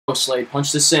Slade,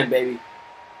 punch this in, baby.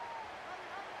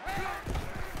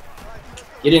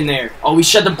 Get in there. Oh, he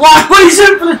shed the block, but he's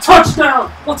in for the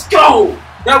touchdown. Let's go.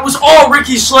 That was all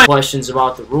Ricky Slade. Questions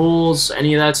about the rules,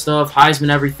 any of that stuff,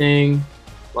 Heisman, everything,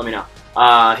 let me know.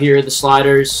 Here are the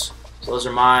sliders. So those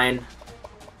are mine.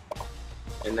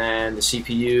 And then the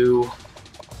CPU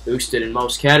boosted in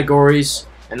most categories.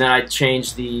 And then I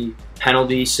changed the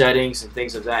penalty settings and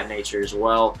things of that nature as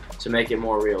well to make it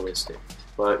more realistic.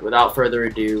 But without further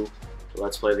ado,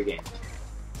 let's play the game.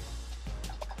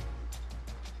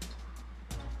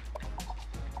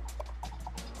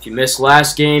 If you missed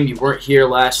last game, you weren't here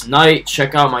last night,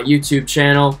 check out my YouTube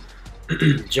channel,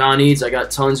 John Eads. I got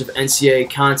tons of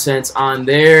NCAA content on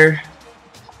there.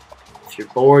 If you're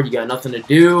bored, you got nothing to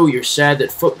do, you're sad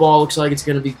that football looks like it's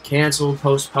going to be canceled,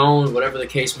 postponed, whatever the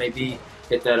case may be,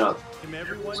 hit that up.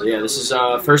 So yeah, this is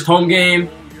first home game,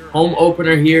 home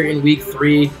opener here in week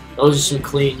 3. Those are some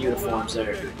clean uniforms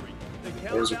there.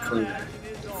 Those are clean.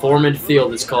 Foreman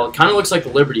Field, it's called. Kind of looks like the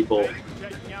Liberty Bowl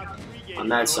on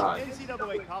that side.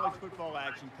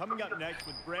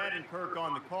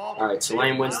 Alright,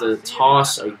 Tulane wins the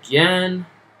toss again.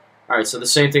 Alright, so the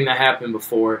same thing that happened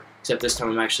before, except this time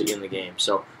I'm actually in the game.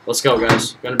 So let's go,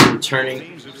 guys. Going to be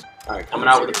returning. Alright, coming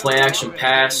out with a play action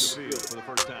pass.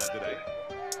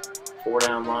 4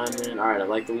 down lineman. Alright, I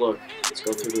like the look. Let's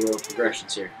go through the little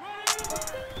progressions here.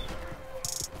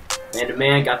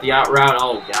 Man-to-man, got the out route.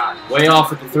 Oh, God. Way off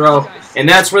with the throw. And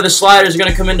that's where the sliders are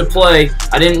going to come into play.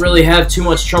 I didn't really have too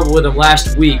much trouble with them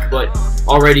last week, but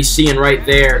already seeing right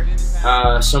there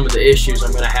some of the issues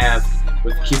I'm going to have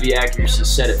with QB accuracy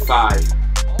set at 5.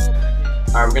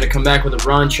 Alright, we're going to come back with a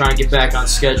run, try and get back on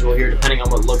schedule here, depending on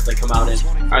what look they come out in.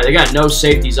 Alright, they got no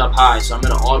safeties up high, so I'm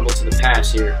going to audible to the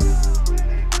pass here.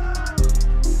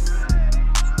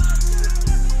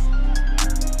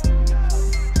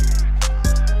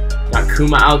 Got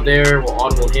Kuma out there. We'll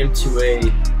audible him to a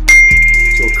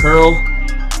curl.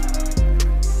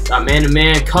 Got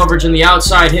man-to-man coverage on the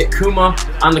outside. Hit Kuma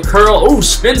on the curl. Oh,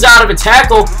 spins out of a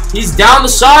tackle. He's down the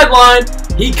sideline.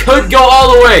 He could go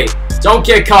all the way. Don't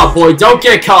get caught, boy. Don't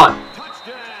get caught.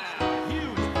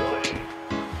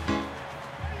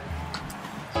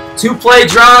 Two-play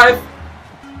drive.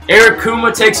 Eric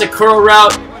Kuma takes a curl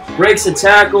route. Breaks a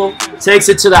tackle, takes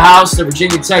it to the house. The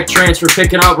Virginia Tech transfer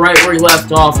picking up right where he left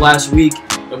off last week,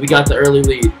 and we got the early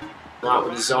lead. Not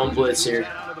with the zone blitz here.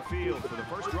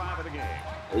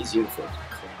 These uniforms are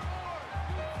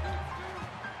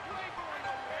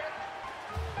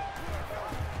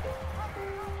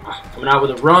clean. Coming out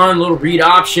with a run, little read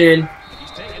option.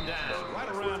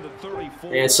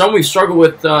 And something we've struggled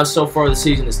with so far this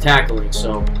season is tackling,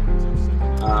 so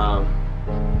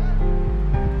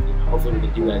hopefully we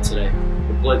can do that today.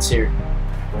 The blitz here.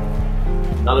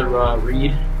 Another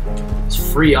read. It's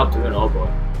free up the middle. Oh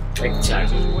boy. Take the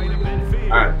tackle.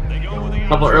 Alright.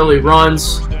 Couple early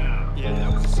runs.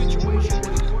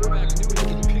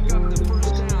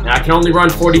 And I can only run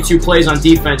 42 plays on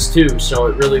defense too, so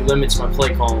it really limits my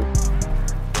play calling.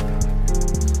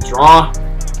 Draw.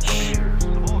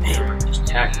 Man, just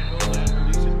tackle.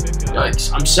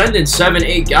 Yikes. I'm sending 7,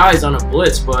 8 guys on a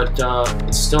blitz, but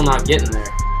it's still not getting there.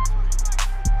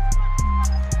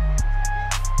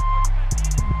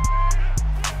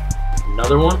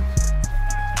 Another one.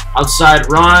 Outside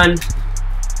run.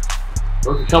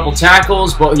 Broke a couple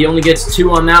tackles, but he only gets 2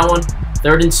 on that one.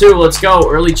 3rd and 2. Let's go.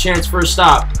 Early chance for a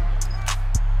stop.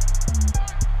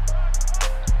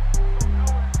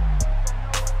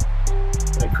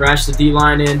 Gonna crash the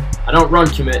D-line in. I don't run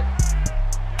commit.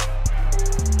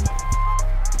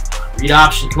 Read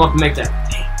option. Come up and make that.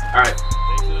 Alright.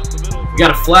 We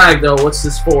got a flag, though. What's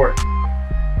this for?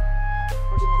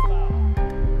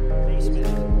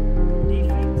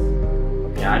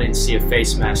 I didn't see a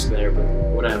face mask there, but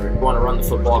whatever. We want to run the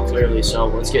football clearly, so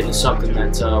let's get into something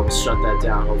that will shut that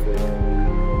down, hopefully.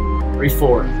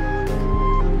 3-4.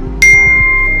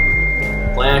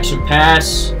 Play action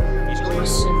pass.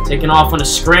 Taking off on a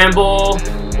scramble.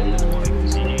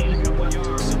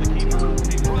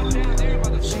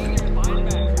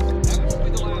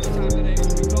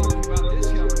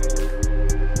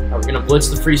 We're going to blitz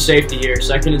the free safety here.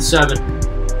 2nd and 7.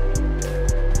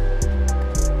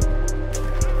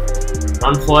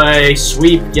 Run play,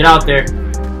 sweep, get out there.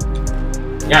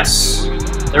 Yes.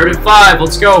 3rd and 5,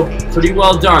 let's go. Pretty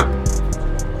well done.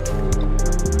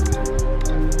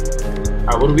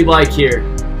 Alright, what do we like here?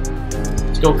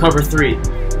 Let's go cover 3.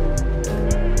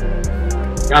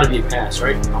 Gotta be a pass,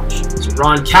 right? Oh, shit. It's a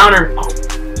run, counter. Oh.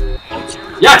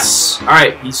 Yes!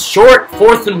 Alright, he's short,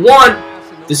 4th and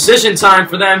 1. Decision time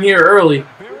for them here early.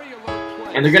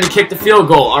 And they're gonna kick the field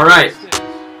goal, alright.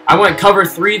 I went cover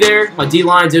 3 there. My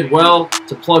D-line did well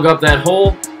to plug up that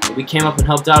hole. We came up and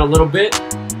helped out a little bit.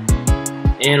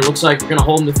 And it looks like we're going to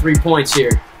hold them to 3 points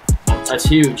here. That's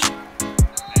huge.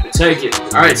 We'll take it.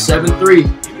 All right,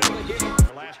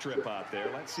 7-3. Last trip out there.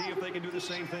 Let's see if they can do the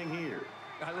same thing here.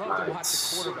 I love to watch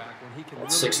the quarterback when he can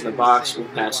That's 6 in the box. We'll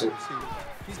pass it.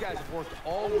 These guys have worked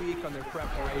all week on their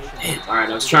preparation. Damn. All right,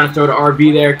 I was trying to throw to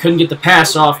RB there. Couldn't get the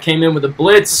pass off. Came in with a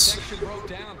blitz.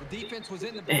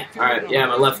 Damn. All right, yeah,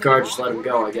 my left guard just let him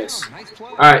go, I guess.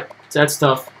 All right, that's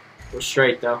tough. We're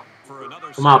straight, though.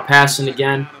 Come out passing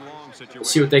again. Let's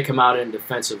see what they come out in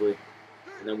defensively.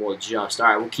 And then we'll adjust. All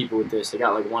right, we'll keep it with this. They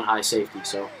got like 1 high safety,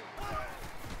 so.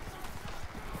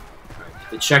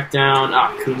 The check down.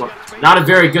 Ah, Kuma. Not a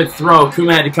very good throw.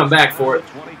 Kuma had to come back for it.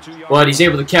 But he's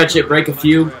able to catch it, break a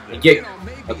few, and get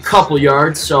a couple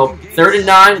yards. So 3rd and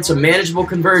 9. It's a manageable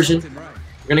conversion.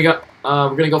 We're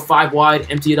gonna go 5 wide,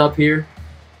 empty it up here.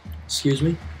 Excuse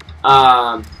me.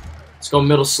 Let's go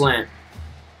middle slant.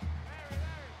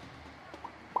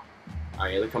 All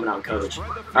right, yeah, they're coming out in coverage. All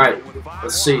right,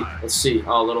 let's see. Let's see.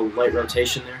 Oh, a little late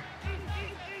rotation there.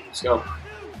 Let's go.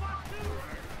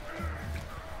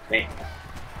 Bam.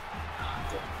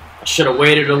 I should have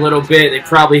waited a little bit. They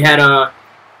probably had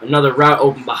another route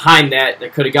open behind that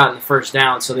could have gotten the 1st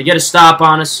down. So they get a stop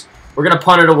on us. We're going to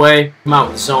punt it away. Come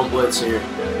out with zone blitz here.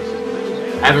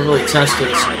 I haven't really tested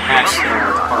this in the past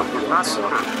department yet, so.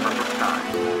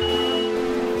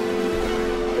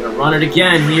 We're going to run it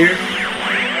again here.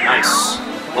 Nice.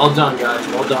 Well done, guys.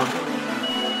 Well done.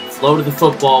 Flow to the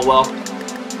football well.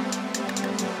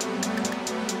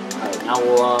 Alright, now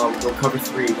we'll cover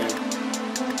 3 again.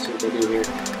 See what they do here.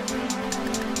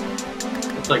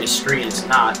 Looks like a screen. It's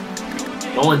not.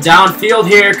 Going downfield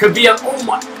here. Could be a... Oh,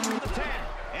 my...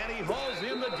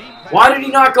 Why did he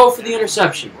not go for the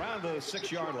interception?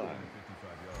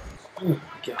 Oh, my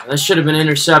God. That should have been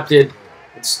intercepted.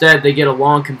 Instead, they get a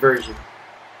long conversion.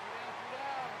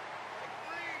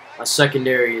 My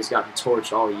secondary has gotten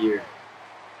torched all year.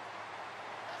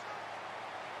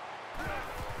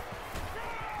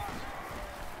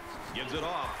 Gives it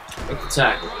off. Make the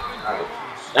tackle. Alright.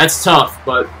 That's tough,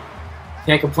 but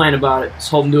can't complain about it. Let's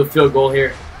hold them to a field goal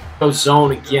here. Go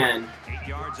zone again. 8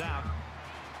 yards out.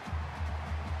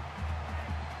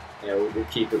 Yeah, we'll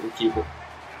keep it. We'll keep it.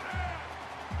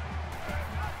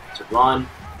 To run.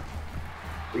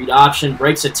 Read option.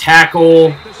 Breaks a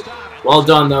tackle. Well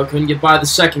done, though. Couldn't get by the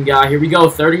 2nd guy. Here we go.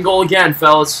 3rd and goal again,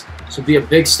 fellas. This will be a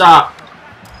big stop.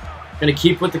 Going to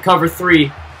keep with the cover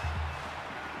 3.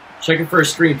 Checking for a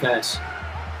screen pass.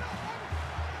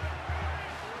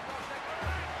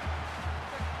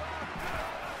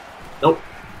 Nope.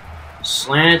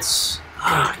 Slants.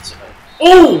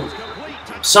 Oh!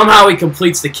 Somehow he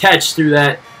completes the catch through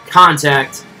that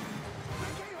contact.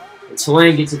 And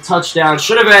Tulane gets a touchdown.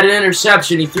 Should have had an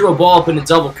interception. He threw a ball up into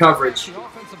double coverage.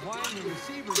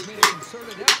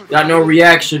 Got no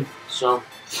reaction, so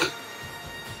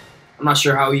I'm not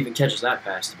sure how he even catches that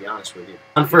pass, to be honest with you.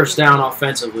 On 1st down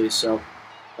offensively, so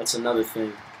that's another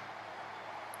thing.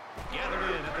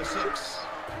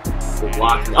 Good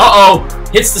blocking. Uh-oh!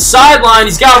 Hits the sideline.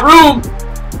 He's got room.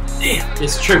 Damn,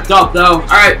 gets tripped up, though. All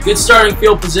right, good starting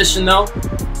field position, though.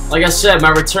 Like I said,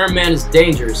 my return man is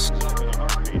dangerous.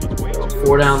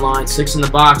 4 down line, 6 in the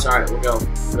box. All right, we'll go.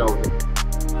 We'll go with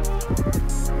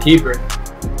it. Keeper.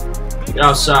 Get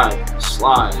outside.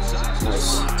 Slide.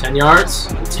 Nice. 10 yards.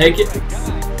 We'll take it.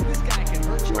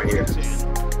 Right here.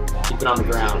 Keep it on the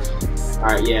ground. All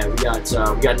right, yeah, we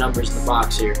got numbers in the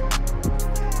box here.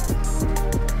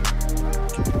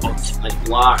 Nice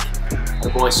block.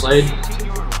 Good boy, Slade.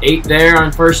 8 there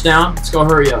on 1st down. Let's go.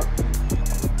 Hurry up.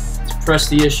 Let's press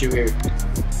the issue here.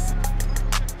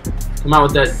 Come out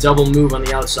with that double move on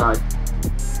the outside.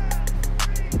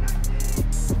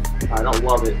 I don't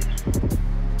love it.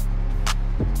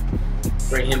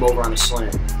 Bring him over on a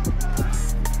slant.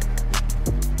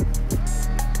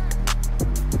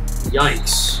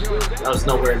 Yikes. That was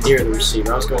nowhere near the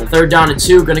receiver. I was going 3rd down and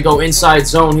 2. Going to go inside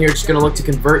zone here. Just going to look to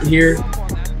convert here.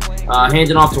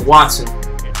 Handing off to Watson.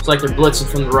 Looks like they're blitzing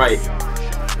from the right.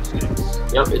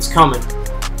 Yep, it's coming.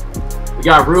 We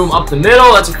got room up the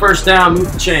middle. That's a 1st down.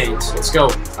 Move the chains. Let's go.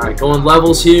 All right, going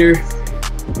levels here.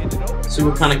 See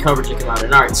what kind of coverage you come out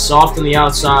in. All right, soft on the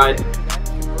outside.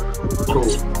 Cool.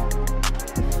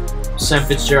 Sam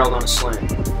Fitzgerald on a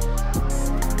slant.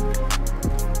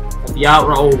 At the out,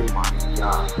 oh my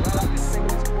God.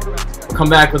 We'll come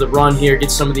back with a run here,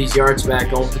 get some of these yards back,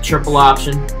 going for triple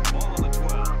option.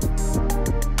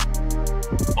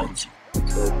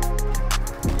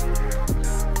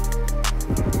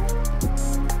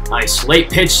 Nice late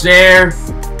pitch there.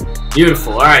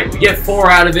 Beautiful. All right, we get 4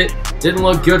 out of it. Didn't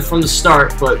look good from the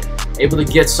start, but able to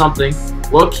get something.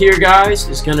 Look here, guys,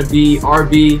 is going to be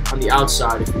RB on the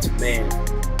outside if it's a man.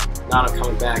 Not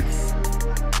coming back.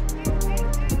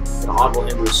 Gonna audible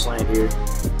him to a slant here.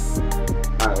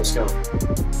 Alright, let's go.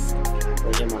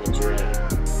 Put him on a drag.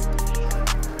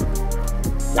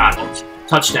 Got it.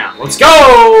 Touchdown. Let's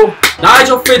go!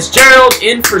 Nigel Fitzgerald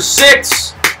in for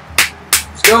 6.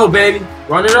 Let's go, baby.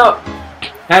 Run it up.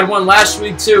 Had one last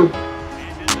week, too.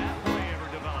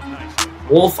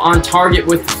 Wolf on target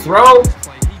with the throw.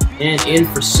 And in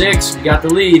for 6. We got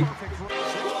the lead.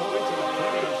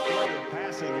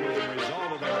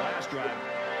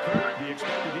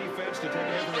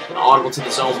 Audible to the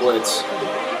zone blitz.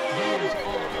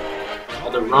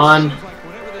 Another run.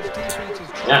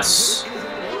 Yes.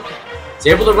 He's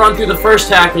able to run through the first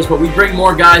tackles, but we bring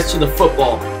more guys to the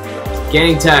football.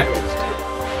 Gang tackle.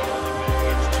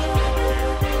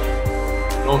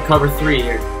 Going cover 3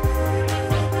 here.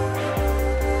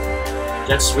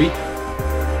 Jet sweep.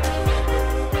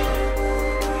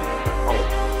 Oh.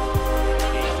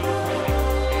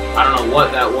 I don't know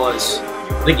what that was.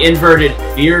 I think inverted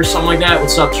veer or something like that.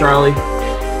 What's up, Charlie?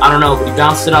 I don't know, but he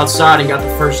bounced it outside and got the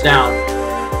first down.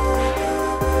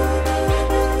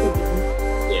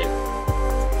 Yeah.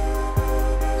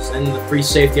 Send the free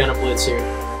safety on a blitz here.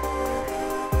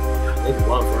 They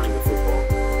love running the football.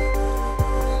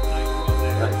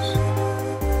 Nice.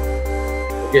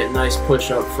 We're getting nice push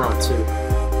up front, too.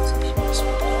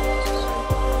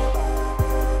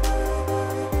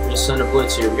 We're going to send a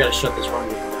blitz here. We got to shut this run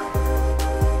game down.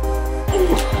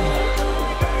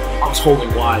 I was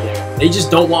holding wide there. They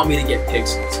just don't want me to get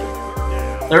picks in this game.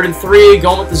 3rd and 3,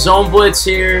 going with the zone blitz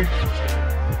here.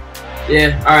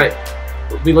 Yeah, alright.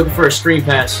 We'll be looking for a screen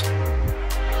pass.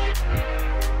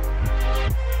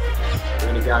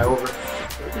 Bring the guy over.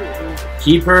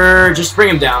 Keeper, just bring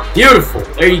him down. Beautiful.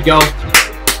 There you go.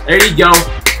 There you go.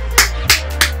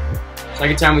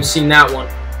 Second time we've seen that one.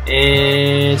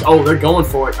 And, oh, they're going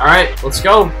for it. Alright, let's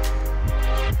go.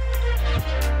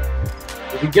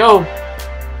 Here we go.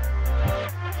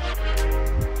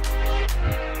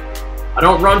 I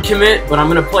don't run commit, but I'm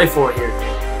going to play for it here.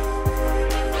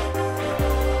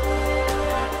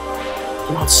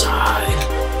 Get outside.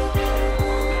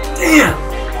 Damn!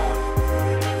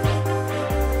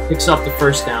 Picks up the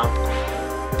first down.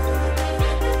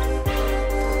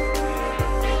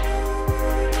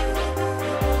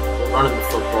 They're running the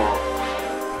football.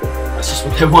 That's just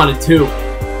what they want to do.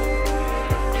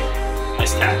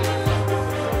 Nice tackle.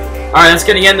 Alright, that's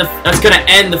gonna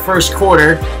end the first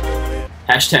quarter.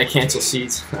 Hashtag cancel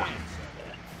seats. We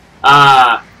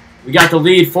got the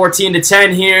lead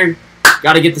 14-10 here.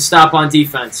 Got to get the stop on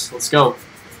defense. Let's go.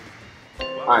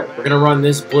 Alright, we're gonna run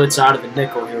this blitz out of the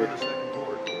nickel here.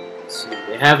 Let's see.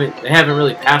 They haven't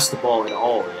really passed the ball at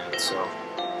all yet, so.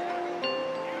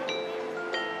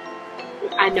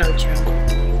 I know, Charlie.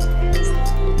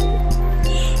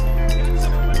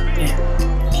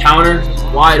 Counter,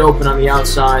 wide open on the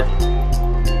outside.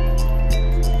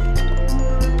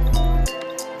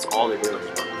 All they're doing is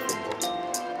running football.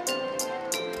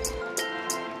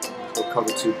 We'll cover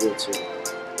 2 blitz here.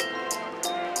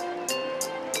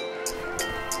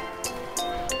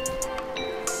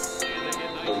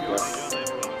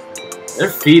 They're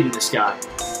feeding this guy.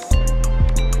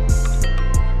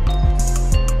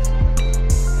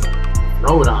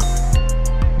 Throw it on.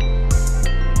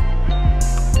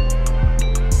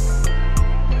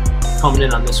 Coming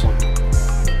in on this one.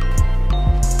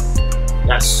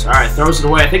 Yes, alright, throws it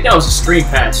away. I think that was a screen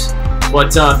pass.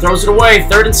 But throws it away.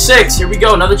 3rd and 6. Here we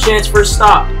go. Another chance for a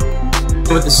stop.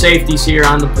 With the safeties here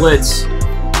on the blitz.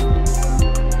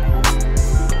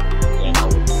 Yeah, no,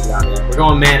 we're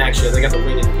going man, actually. They got the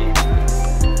win in the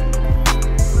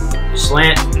game.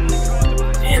 Slant.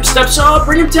 Damn, steps up.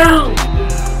 Bring him down.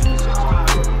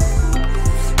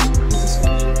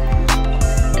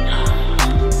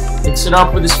 Picks it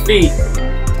up with his feet.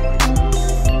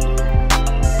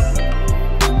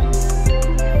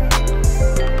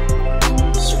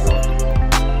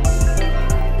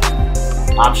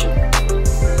 Option.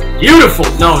 Beautiful!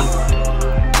 No.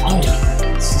 Oh,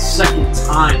 it's the second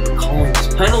time they're calling this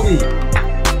penalty.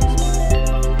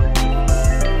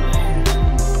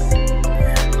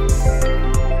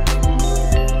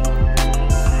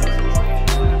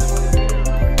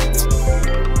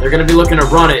 They're going to be looking to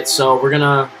run it, so we're going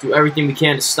to do everything we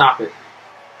can to stop it.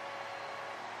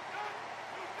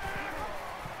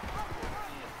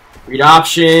 Read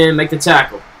option, make the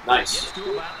tackle. Nice.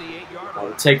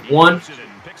 We'll take 1.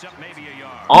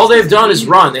 All they've done is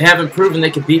run. They haven't proven they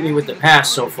can beat me with the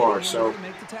pass so far, so.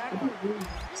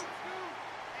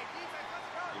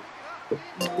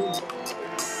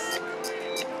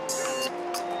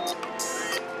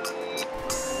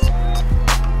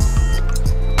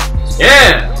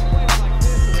 Yeah!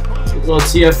 Good little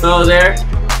TFL there.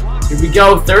 Here we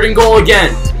go, 3rd and goal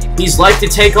again. He's like to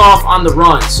take off on the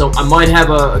run, so I might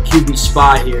have a QB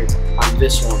spy here on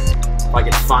this one, if I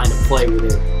can find a play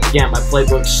with it. Again, my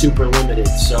playbook's super limited,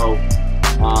 so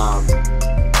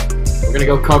we're going to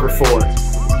go cover 4.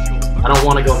 I don't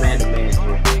want to go man-to-man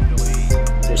here.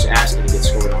 Just asking to get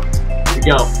scored on. Here we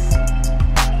go.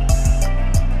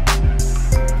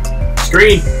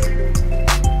 Screen.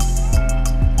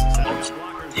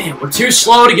 Damn, we're too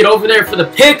slow to get over there for the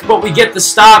pick, but we get the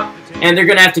stop, and they're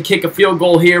going to have to kick a field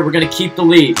goal here. We're going to keep the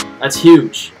lead. That's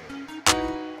huge.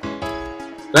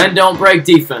 Bend, don't break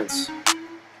defense.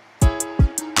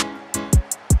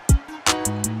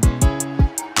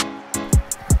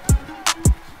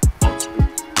 A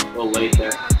little late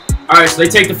there. All right, so they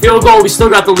take the field goal. We still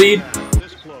got the lead.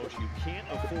 This close, you can't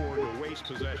afford to waste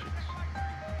possessions.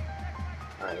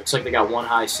 All right, looks like they got one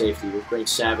high safety. We'll bring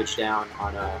Savage down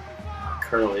on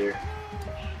curl here.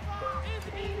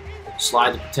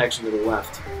 Slide the protection to the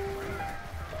left.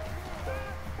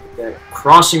 That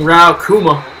crossing route,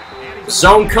 Kuma.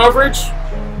 Zone coverage.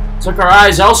 Took our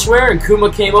eyes elsewhere, and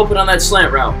Kuma came open on that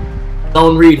slant route.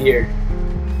 Zone read here.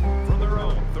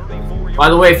 By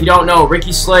the way, if you don't know,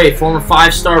 Ricky Slade, former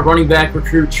 5-star running back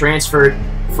recruit, transferred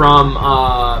from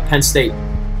Penn State.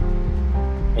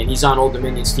 And he's on Old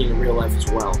Dominion's team in real life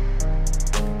as well.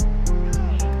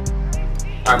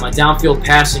 Alright, my downfield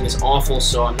passing is awful,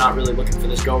 so I'm not really looking for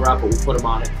this go route, but we'll put him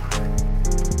on it.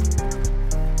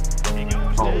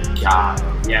 Oh, God.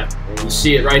 Yeah, and you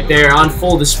see it right there on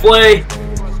full display.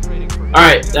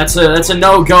 Alright, that's a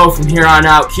no-go from here on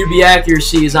out. QB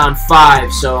accuracy is on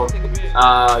 5, so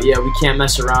yeah, we can't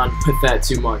mess around with that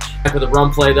too much. Back with a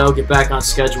run play, though. Get back on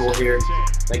schedule here.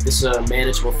 Make this a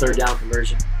manageable 3rd down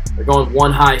conversion. They're going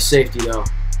one high safety, though.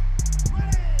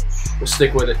 We'll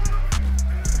stick with it.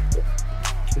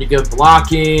 Pretty good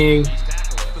blocking.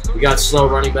 We got slow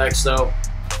running backs, though.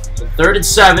 So 3rd and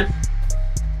 7.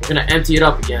 We're going to empty it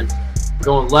up again. We're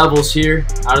going levels here,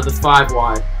 out of the 5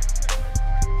 wide.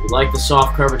 We like the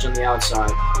soft coverage on the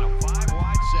outside.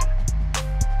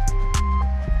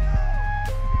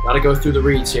 Got to go through the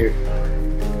reads here.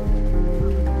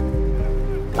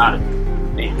 Got it.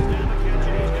 Man.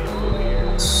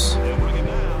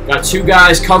 Got 2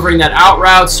 guys covering that out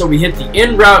route, so we hit the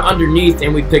in route underneath,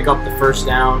 and we pick up the 1st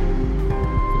down.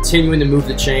 Continuing to move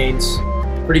the chains.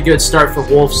 Pretty good start for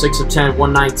Wolf, 6 of 10,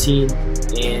 119,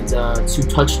 and 2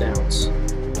 touchdowns.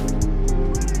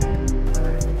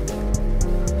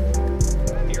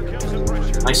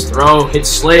 Nice throw. Hit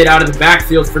Slade out of the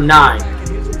backfield for 9.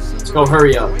 Let's go,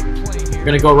 hurry up. We're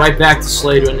going to go right back to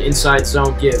Slade with an inside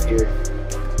zone give here.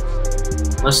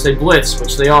 Unless they blitz,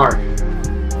 which they are.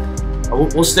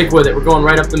 We'll stick with it. We're going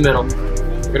right up the middle.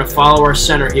 We're going to follow our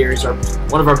center here. He's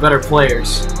one of our better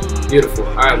players. Beautiful.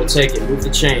 All right, we'll take it. Move the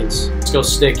chains. Let's go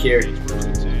stick here.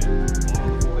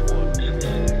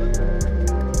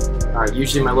 All right,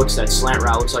 usually my looks that slant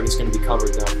route looks like it's going to be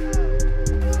covered, though.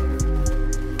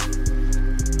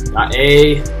 Got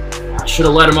A. I should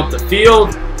have let him up the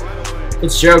field.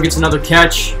 Fitzgerald gets another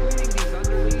catch.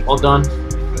 Well done.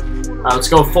 All right, let's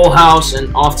go full house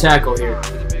and off tackle here.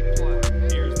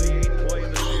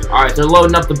 All right, they're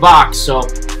loading up the box, so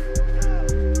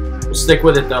we'll stick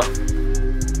with it, though.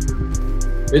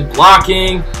 Good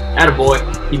blocking. Attaboy.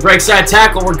 He breaks that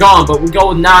tackle, we're gone, but we go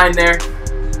with 9 there.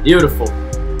 Beautiful.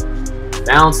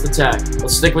 Balanced attack.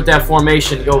 Let's stick with that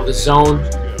formation. Go with the zone.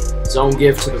 Zone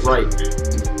give to the right.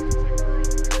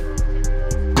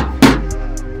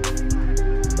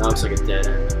 That looks like a dead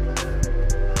end.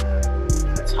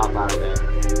 Let's hop out of that.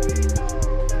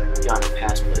 Got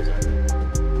pass plays on there.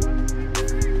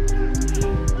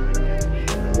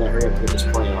 Gotta hurry up and get this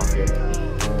play off here.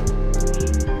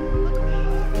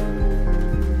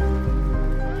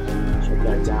 Check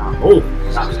that down. Oh!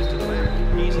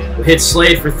 We hit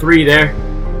Slade for 3 there.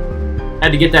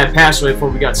 Had to get that pass away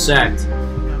before we got sacked.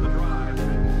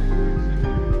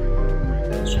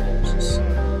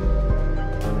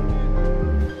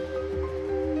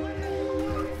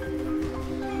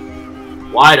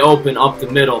 Wide open up the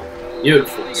middle.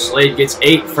 Beautiful. Slade gets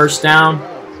 8, 1st down.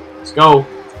 Let's go.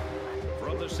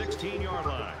 From the 16-yard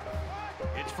line,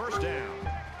 it's 1st down.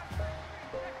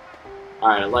 All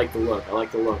right, I like the look. I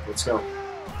like the look. Let's go.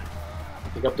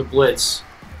 Pick up the blitz.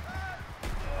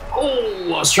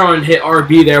 Oh, I was trying to hit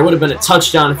RB there. Would have been a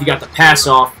touchdown if he got the pass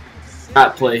off.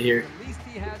 That play here. At least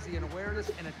he has the awareness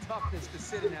and a toughness to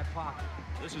sit in that pocket.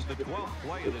 This is the 12th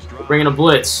play of this drive. We're bringing a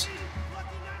blitz.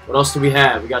 What else do we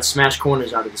have? We got smash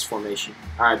corners out of this formation.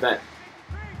 All right, bet.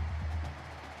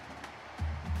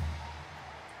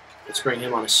 Let's bring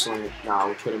him on a slant. Nah,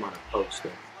 we'll put him on a post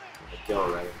there.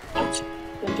 Go, right?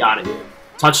 Got it.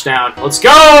 Touchdown. Let's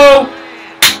go!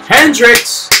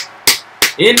 Hendricks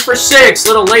in for 6.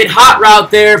 Little late hot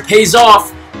route there. Pays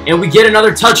off. And we get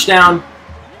another touchdown.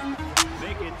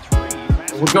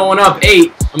 We're going up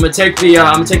 8. I'm gonna take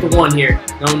the 1 here.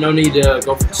 No need to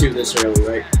go for 2 this early,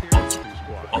 right?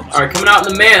 Alright, coming out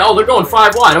in the man. Oh, they're going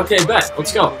 5 wide. Okay, bet.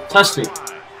 Let's go. Test me.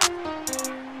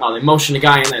 Oh, they motioned the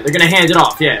guy in there. They're gonna hand it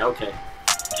off. Yeah, okay.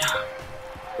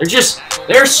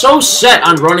 They're so set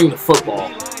on running the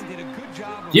football.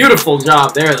 Beautiful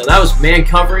job there, though. That was man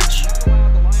coverage.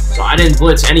 So I didn't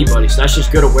blitz anybody, so that's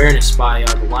just good awareness by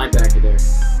the linebacker there.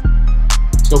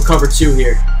 Let's go cover 2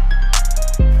 here.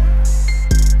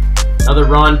 Another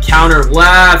run, counter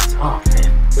left. Oh,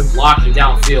 man. Good blocking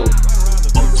downfield.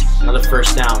 Another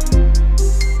first down.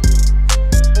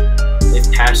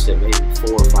 They've passed it maybe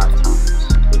 4 or 5 times.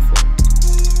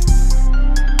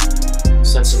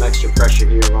 Send some extra pressure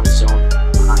here, run zone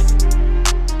behind him.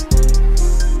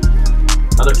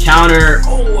 Another counter.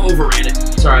 Oh, overran it.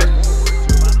 It's alright.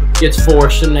 Gets 4.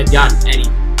 Shouldn't have gotten any.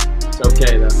 It's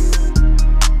okay, though.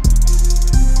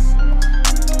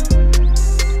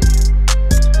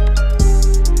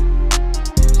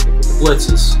 Stick with the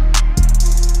blitzes.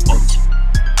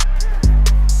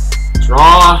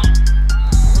 Draw.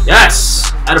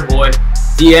 Yes! Attaboy.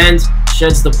 The end.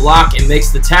 Sheds the block and makes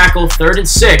the tackle. 3rd and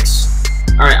 6.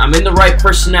 Alright, I'm in the right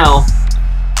personnel.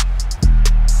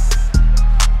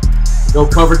 Go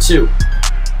cover 2.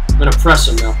 I'm going to press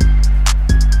him, though.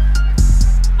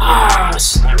 Ah,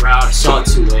 slide route. I saw it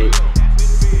too late.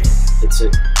 That's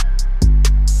it.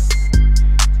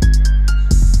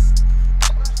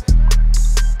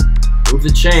 Move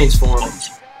the chains for him.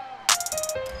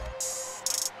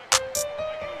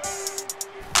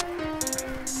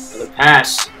 Another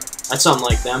pass. That's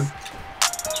unlike them.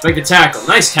 Let's make the tackle.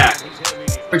 Nice tackle.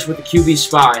 With the QB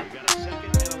spy.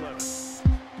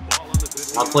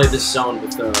 I'll play this zone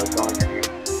with Garner here.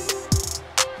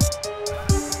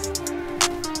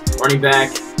 Running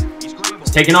back.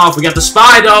 He's taking off. We got the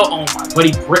spy though. Oh my! But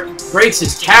he breaks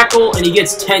his tackle and he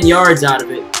gets 10 yards out of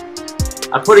it.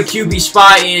 I put a QB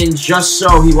spy in just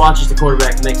so he watches the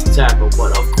quarterback and makes the tackle,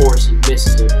 but of course he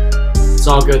misses it. It's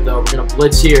all good though. We're gonna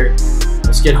blitz here.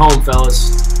 Let's get home,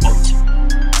 fellas.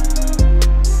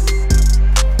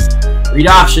 Read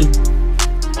option.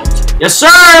 Yes, sir!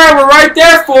 We're right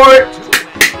there for it.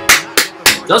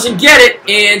 Doesn't get it,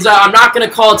 and I'm not going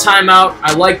to call a timeout.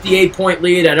 I like the 8-point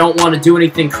lead. I don't want to do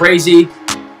anything crazy.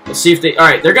 Let's see if they...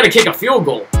 Alright, they're going to kick a field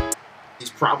goal. He's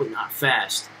probably not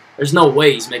fast. There's no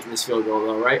way he's making this field goal,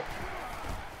 though, right?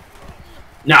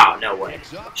 No, no way.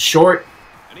 Short.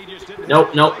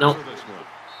 Nope, nope, nope.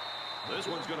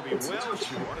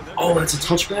 Oh, that's a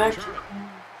touchback?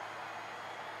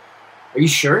 Are you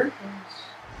sure?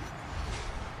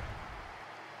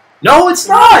 No, it's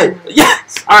not!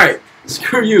 Yes! Alright,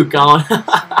 screw you, Colin.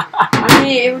 I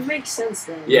mean, it would make sense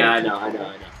then. Yeah, I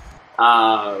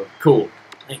know. Cool.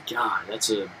 Thank God,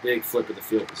 that's a big flip of the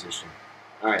field position.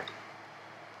 Alright.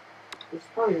 It's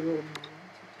probably a little more.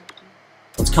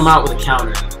 Let's come out with a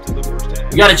counter.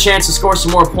 We got a chance to score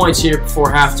some more points here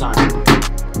before halftime.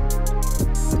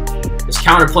 This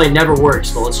counter play never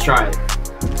works, but let's try it.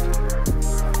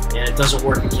 And it doesn't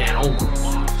work again. Oh my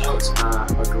God, that was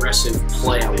an aggressive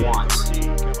play I want.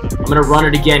 I'm going to run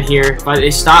it again here. If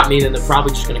they stop me, then they're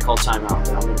probably just going to call timeout.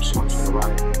 But I'm just going to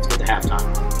run it. Let's get to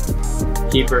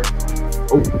halftime. Keeper.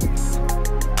 Oh.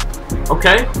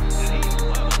 Okay.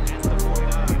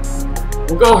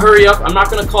 We'll go hurry up. I'm not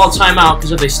going to call timeout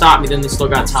because if they stop me, then they still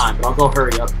got time. But I'll go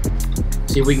hurry up.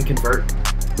 See if we can convert.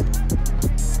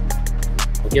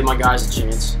 I'll give my guys a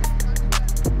chance.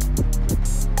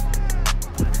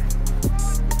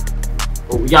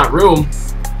 Oh, we got room.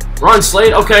 Run,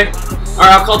 Slade. Okay.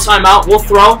 Alright, I'll call timeout. We'll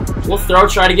throw. We'll throw.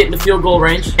 Try to get into field goal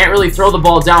range. Can't really throw the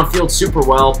ball downfield super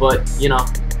well, but, you know.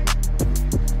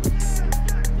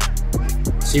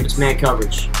 See if it's man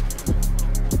coverage.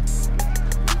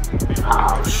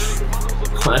 Ouch.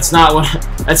 That's not what...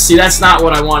 That's not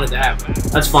what I wanted to happen.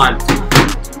 That's fine.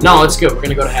 No, it's good. We're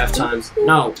gonna go to halftime.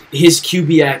 No, his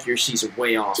QB accuracy is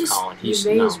way off, Colin. He's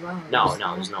no,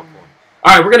 there's no point.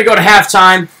 All right, we're gonna go to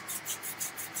halftime.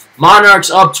 Monarchs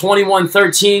up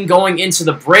 21-13 going into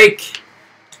the break.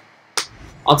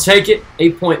 I'll take it.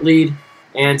 8-point lead,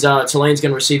 and Tulane's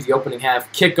gonna receive the opening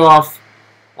half kickoff.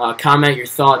 Comment your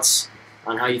thoughts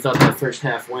on how you thought that first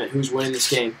half went. Who's winning this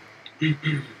game?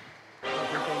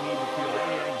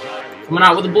 Coming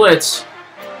out with a blitz.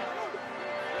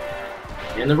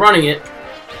 And they're running it.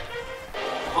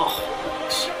 Oh.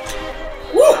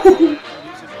 Woo!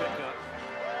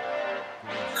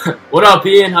 What up,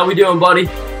 Ian? How we doing, buddy?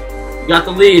 We got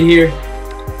the lead here.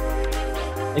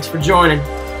 Thanks for joining.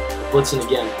 Blitzing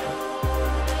again.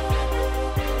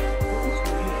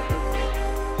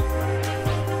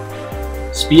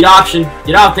 Speed option.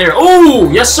 Get out there. Oh,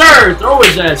 yes, sir. Throw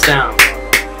his ass down.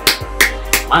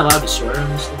 Am I allowed to swear on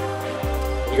this thing?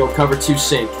 You go cover 2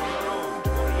 sink.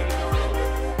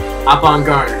 Hop on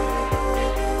Garner.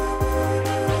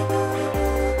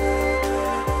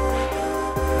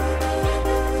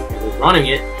 We're running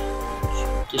it.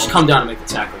 Just come down and make the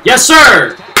tackle. Yes,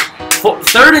 sir.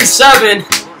 3rd and 7,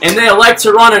 and they elect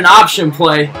to run an option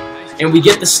play, and we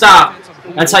get the stop.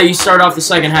 That's how you start off the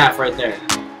second half right there.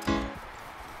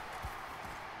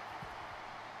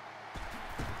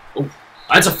 Oh,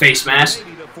 that's a face mask.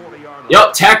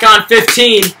 Yep, tack on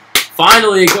 15.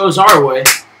 Finally, it goes our way.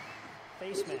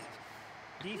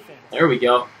 There we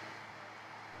go.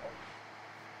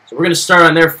 So we're going to start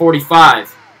on their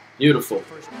 45. Beautiful.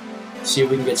 Let's see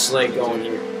if we can get Slade going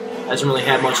here. Hasn't really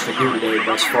had much to do today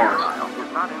thus far.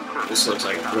 This looks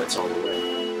like a blitz all the way.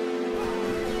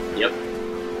 Yep.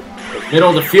 The middle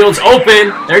of the field's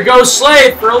open. There goes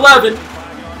Slade for 11.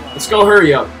 Let's go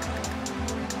hurry up.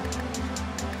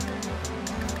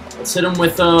 Let's hit him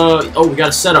with oh, we got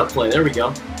a setup play. There we go.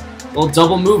 A little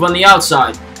double move on the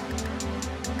outside.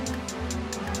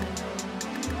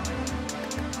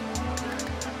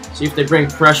 See if they bring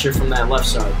pressure from that left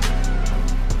side.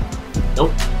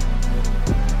 Nope.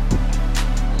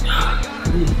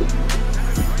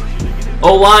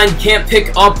 O-line can't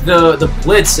pick up the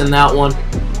blitz in that one.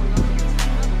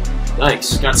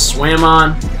 Yikes. Got swam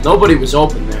on. Nobody was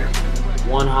open there.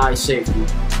 One high safety.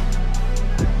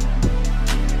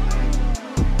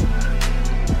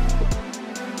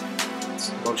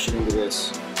 Let's motion into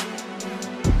this.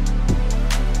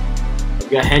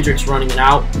 We've got Hendricks running it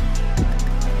out.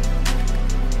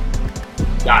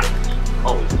 Got it.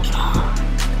 Oh, God.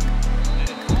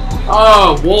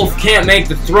 Oh, Wolf can't make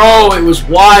the throw. It was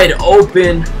wide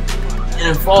open, and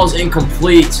it falls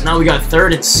incomplete. So now we got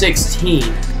 3rd and 16.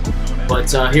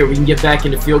 But here, we can get back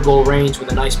into field goal range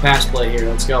with a nice pass play here.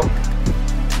 Let's go.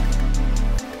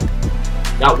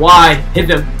 Got wide. Hit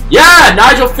them. Yeah,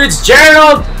 Nigel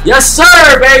Fitzgerald. Yes,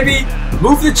 sir, baby.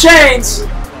 Move the chains.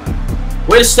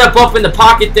 Way to step up in the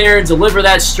pocket there and deliver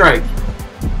that strike.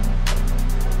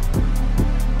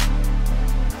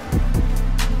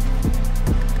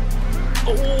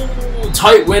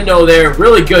 Tight window there.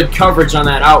 Really good coverage on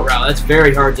that out route. That's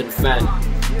very hard to defend.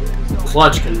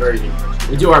 Clutch conversion.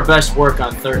 We do our best work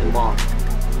on 3rd and long.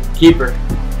 Keeper.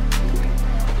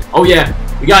 Oh, yeah.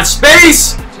 We got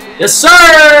space. Yes,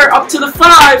 sir. Up to the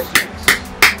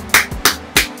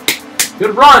 5.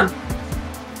 Good run.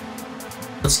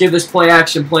 Let's give this play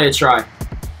action play a try.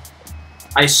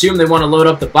 I assume they want to load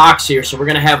up the box here, so we're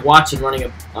going to have Watson running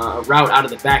a route out of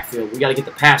the backfield. We got to get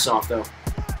the pass off, though.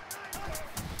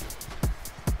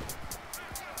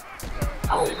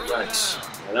 Oh, yikes.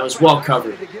 Yeah, that was well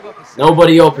covered.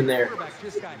 Nobody open there.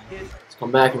 Let's come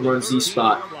back and run Z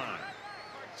spot.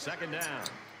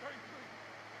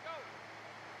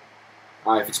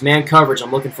 Alright, if it's man coverage,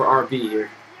 I'm looking for RB here.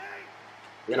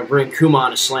 We're going to bring Kuma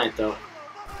on a slant, though.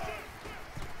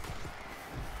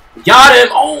 We got him!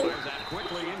 Oh!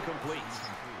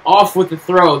 Off with the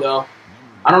throw, though.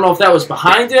 I don't know if that was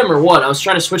behind him or what. I was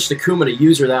trying to switch to Kuma to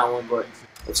user that one, but...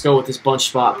 Let's go with this bunch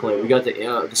spot play. We got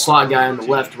the slot guy on the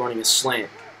left running a slant,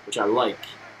 which I like.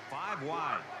 5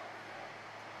 wide.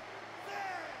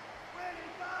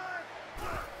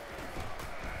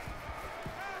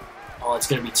 Oh, it's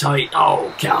going to be tight.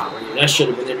 Oh, God. That should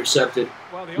have been intercepted.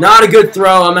 Not a good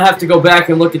throw. I'm going to have to go back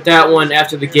and look at that one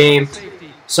after the game.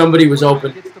 Somebody was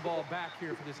open.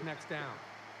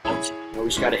 Oh, we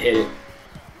just got to hit it.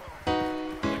 All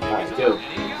right, go.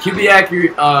 QB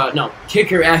accurate, no,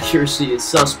 kicker accuracy is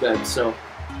suspect, so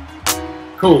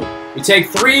cool. We take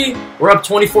 3, we're up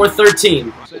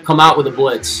 24-13. We'll come out with a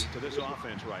blitz.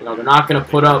 You know, they're not going to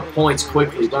put up points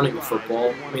quickly running the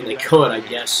football. I mean, they could, I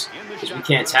guess, because we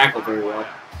can't tackle very well.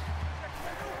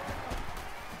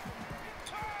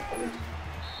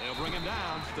 They'll bring him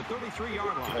down to the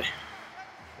 33-yard line. Okay.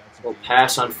 Little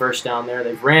pass on 1st down there.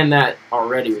 They've ran that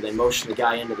already where they motion the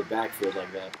guy into the backfield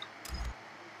like that.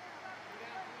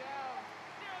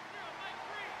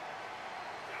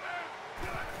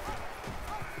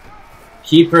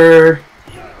 Keeper.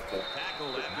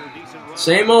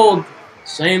 Same old.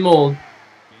 Same old.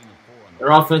 Their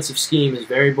offensive scheme is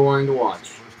very boring to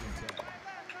watch.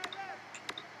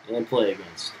 And play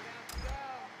against.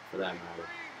 For that matter.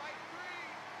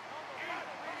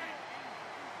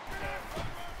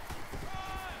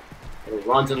 It'll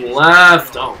run to the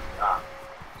left. Oh, God.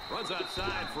 Runs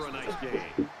outside for a nice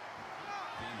gain.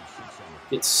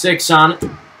 Get 6 on it.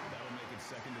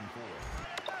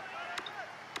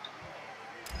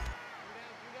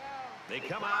 They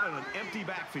come out in an empty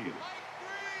backfield.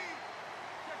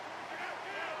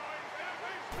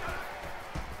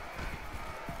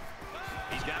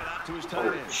 He's got it out to his tight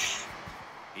end.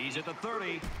 He's at the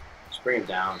 30. Just bring him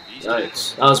down.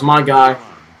 Yikes. That was my guy.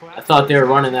 I thought they were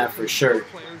running that for sure.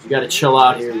 You got to chill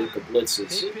out here with the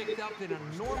blitzes. They picked up an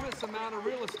enormous amount of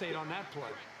real estate on that play.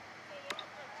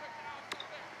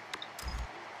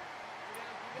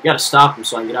 You got to stop him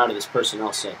so I can get out of this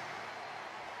personnel set.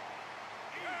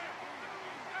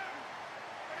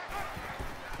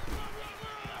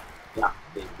 Yeah,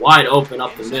 wide open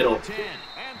up the middle.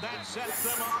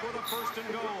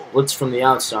 Blitz from the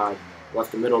outside.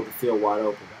 Left the middle of the field wide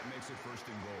open.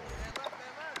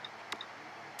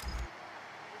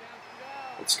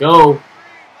 Let's go.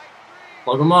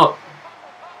 Plug them up.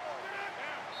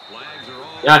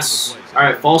 Yes. All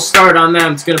right, false start on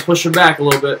them. It's going to push them back a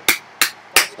little bit.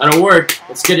 That'll work.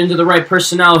 Let's get into the right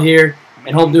personnel here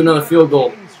and hope to do another field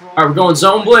goal. All right, we're going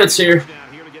zone blitz here.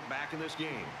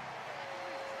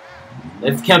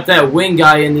 They've kept that wing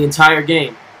guy in the entire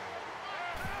game.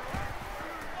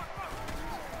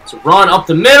 So run up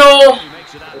the middle.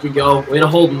 There we go. Way to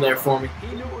hold him there for me.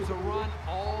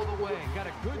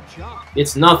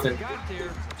 It's nothing.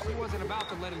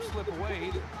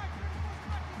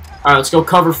 All right, let's go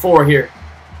cover 4 here.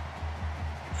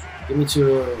 Give me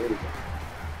to.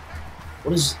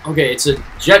 What is? Okay, it's a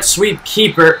jet sweep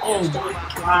keeper. Oh my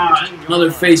God! Another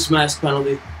face mask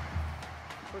penalty.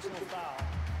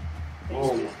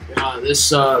 Oh my God!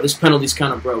 This penalty's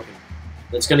kind of broken.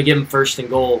 That's gonna give him 1st and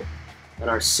goal at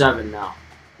our 7 now.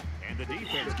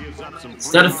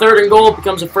 Instead of 3rd and goal, it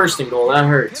becomes a 1st and goal. That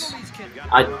hurts.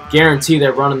 I guarantee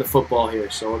they're running the football here,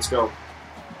 so let's go.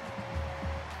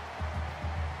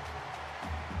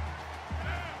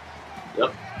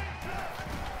 Yep.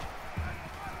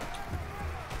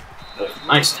 Oh,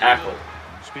 nice tackle.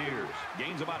 Spears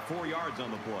gains about 4 yards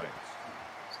on the play.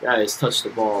 This guy has touched the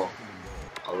ball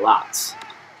a lot.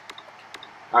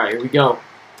 All right, here we go.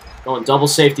 Going double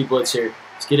safety blitz here.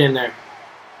 Let's get in there.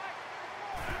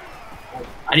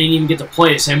 I didn't even get to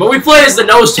play as him, but we play as the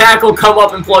nose tackle, come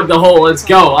up and plug the hole. Let's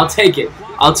go. I'll take it.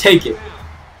 I'll take it.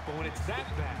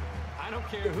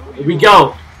 Here we go.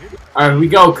 All right, here we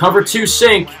go. Cover 2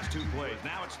 sink.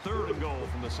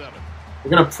 We're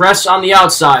going to press on the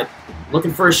outside.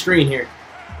 Looking for a screen here.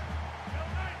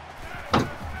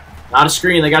 Not a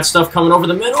screen. They got stuff coming over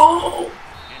the middle.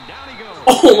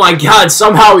 Oh my God.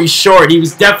 Somehow he's short. He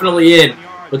was definitely in,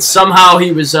 but somehow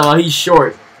he's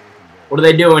short. What are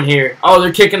they doing here? Oh,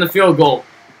 they're kicking the field goal.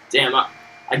 Damn,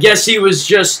 I guess he was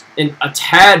just a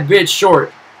tad bit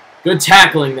short. Good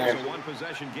tackling there.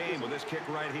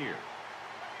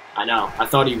 I know. I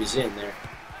thought he was in there.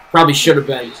 Probably should have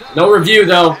been. No review,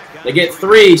 though. They get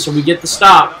 3, so we get the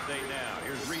stop.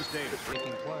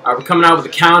 All right, we're coming out with a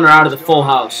counter out of the full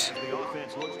house.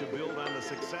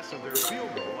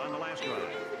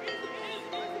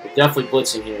 We're definitely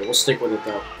blitzing here. We'll stick with it,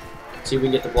 though. See if we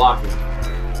can get the blocking.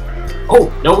 Oh,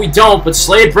 no we don't, but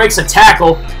Slade breaks a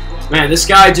tackle. Man, this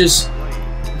guy just...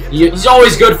 He's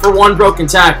always good for 1 broken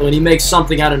tackle, and he makes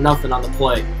something out of nothing on the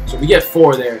play. So we get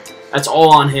 4 there. That's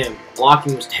all on him.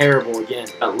 Blocking was terrible again.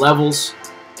 Got levels.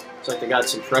 Looks like they got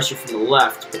some pressure from the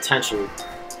left, potentially.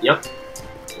 Yep.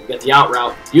 We got the out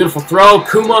route. Beautiful throw.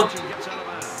 Kuma.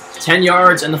 10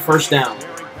 yards and the 1st down.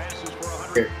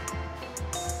 Here.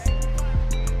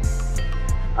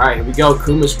 All right, here we go.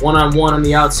 Kuma's one-on-one on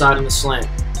the outside in the slant.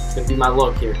 It's going to be my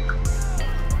look here.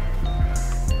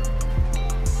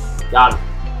 Got him.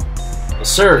 Yes,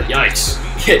 sir. Yikes.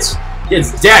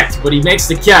 Gets decked, but he makes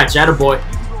the catch. Attaboy.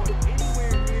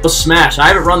 Smash. I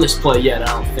haven't run this play yet, I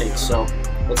don't think, so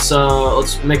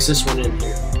let's mix this one in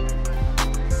here.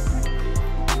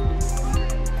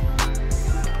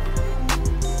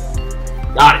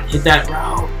 Got it. Hit that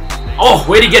route. Oh,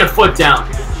 way to get a foot down.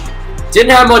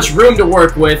 Didn't have much room to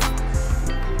work with.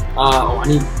 I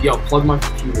need, plug my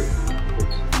computer.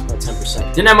 About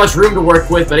 10%. Didn't have much room to work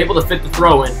with, but able to fit the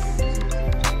throw in.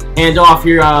 Hand off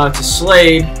here to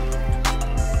Slade.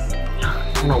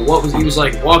 I don't know what he was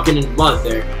like walking in mud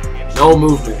there. No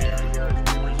movement.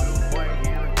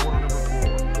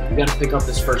 We got to pick up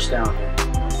this 1st down here.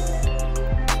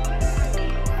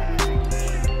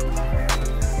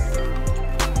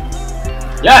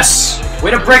 Yes!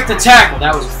 Way to break the tackle.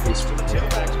 That was a face.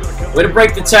 Way to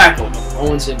break the tackle.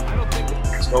 Owens in.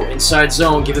 Let's go inside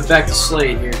zone. Give it back to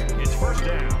Slade here. Looks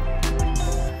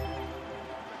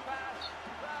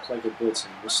like they're blitzing.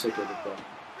 We'll stick with it though.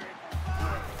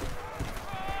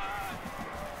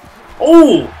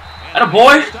 Oh!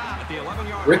 Attaboy!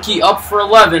 Ricky up for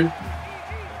 11.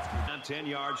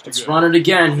 Let's run it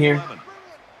again here.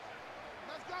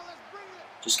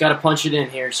 Just got to punch it in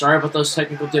here. Sorry about those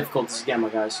technical difficulties again, my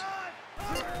guys.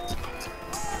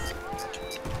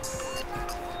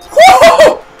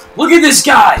 Woo! Look at this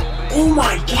guy. Oh,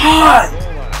 my God.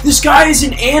 This guy is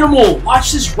an animal.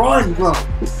 Watch this run, bro.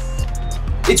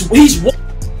 He's...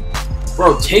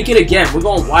 Bro, take it again. We're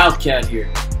going Wildcat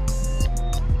here.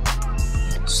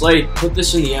 Slade, put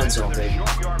this in the end zone, baby.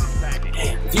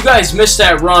 Man, if you guys missed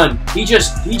that run, he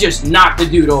just knocked the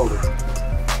dude over.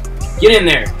 Get in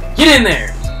there. Get in there.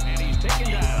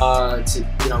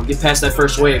 To get past that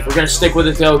first wave. We're gonna stick with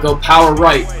it though. Go power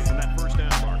right.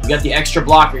 We got the extra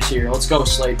blockers here. Let's go,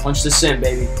 Slade. Punch this in,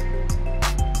 baby.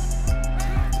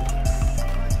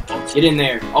 Get in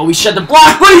there. Oh, we shed the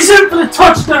block, but he's in for the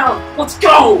touchdown. Let's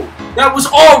go. That was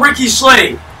all Ricky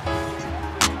Slade.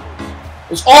 It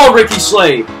was all Ricky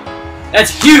Slade.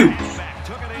 That's huge.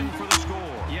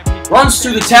 Runs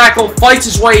through the tackle, fights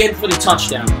his way in for the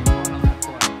touchdown.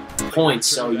 Points,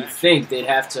 so you think they'd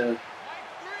have to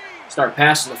start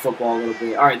passing the football a little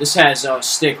bit. All right, this has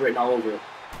stick written all over it.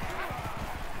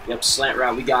 Yep, slant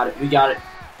route. We got it. We got it.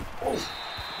 Oh.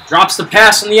 Drops the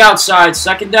pass on the outside.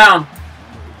 Second down.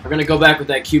 We're going to go back with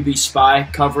that QB spy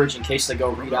coverage in case they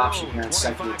go read option here on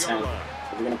 2nd and 10.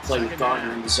 We're going to play with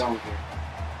Garner in the zone here.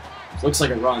 Looks like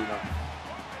a run,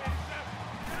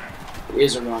 though. It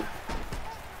is a run.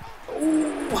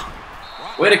 Ooh.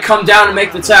 Way to come down and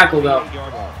make the tackle, though.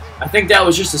 I think that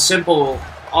was just a simple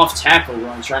off-tackle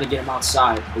run, trying to get him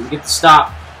outside. But we get the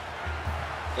stop.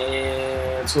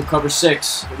 And let's go cover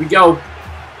 6. Here we go.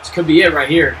 This could be it right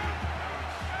here.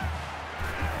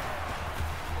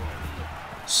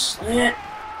 Slant.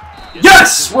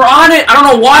 Yes! We're on it! I don't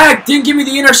know why it didn't give me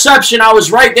the interception. I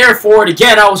was right there for it.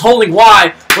 Again, I was holding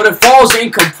Y, but it falls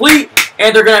incomplete,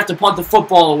 and they're going to have to punt the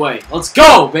football away. Let's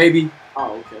go, baby!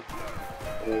 Oh,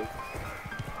 okay.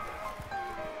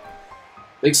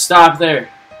 Big stop there.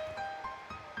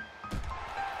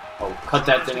 Oh, cut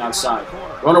that thing outside.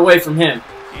 Run away from him.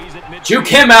 Juke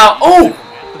him out. Oh!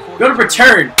 Good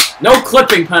return. No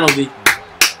clipping penalty.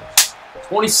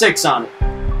 26 on it.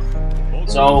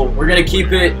 So, we're going to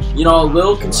keep it, a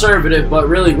little conservative, but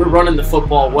really, we're running the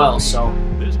football well, so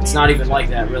it's not even like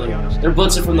that, really. They're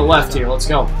blitzing from the left here. Let's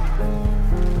go.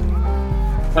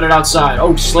 Cut it outside.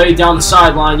 Oh, Slade down the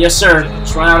sideline. Yes, sir.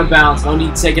 Just run out of bounds. No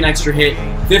need to take an extra hit.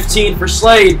 15 for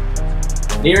Slade.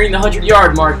 Nearing the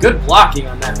 100-yard mark. Good blocking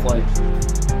on that play.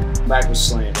 Back with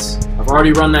slants. I've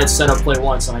already run that setup play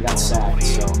once, and I got sacked,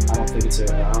 so I don't think it's a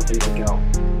go.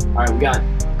 All right, we got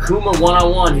Kuma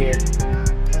one-on-one here.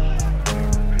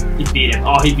 He beat him.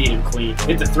 Oh, he beat him clean.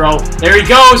 Hit the throw. There he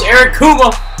goes. Eric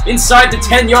Kuma inside the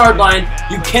 10-yard line.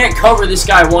 You can't cover this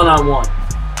guy one-on-one.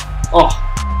 Oh,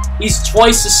 he's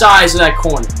twice the size of that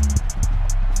corner.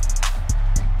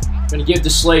 Going to give to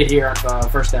Slade here on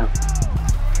first down.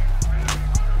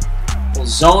 Little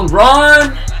zone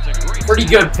run. Pretty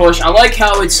good push. I like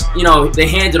how it's, they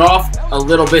hand it off a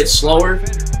little bit slower.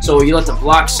 So you let the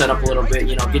block set up a little bit,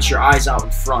 get your eyes out in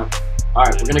front.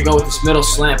 Alright, we're going to go with this middle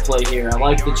slant play here. I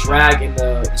like the drag and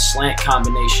the slant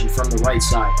combination from the right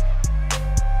side.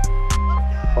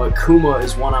 But Kuma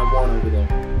is one-on-one over there.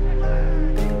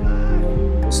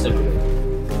 We'll stick with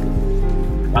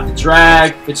it. Got the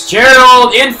drag.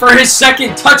 Fitzgerald in for his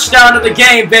 2nd touchdown of the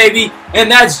game, baby. And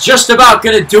that's just about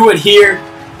going to do it here.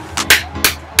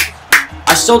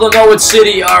 I still don't know what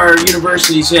city our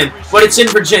university's in, but it's in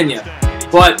Virginia.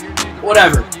 But,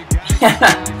 whatever.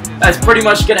 That's pretty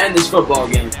much going to end this football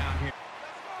game.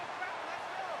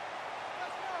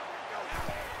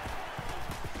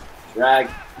 Drag.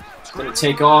 It's going to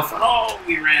take off. Oh,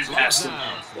 we ran past him.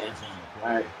 Yeah.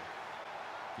 Alright.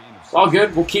 It's all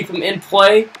good. We'll keep him in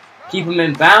play, keep him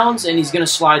in bounds, and he's going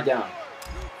to slide down.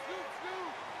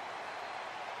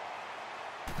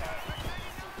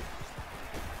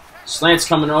 Slant's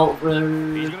coming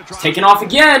over. He's taking off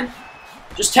again.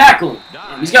 Just tackle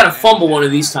him. He's got to fumble one of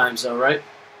these times, though, right?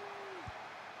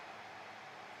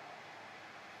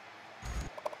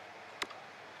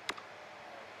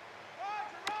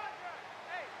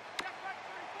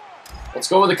 Let's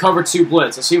go with a cover 2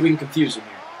 blitz. Let's see if we can confuse him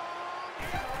here.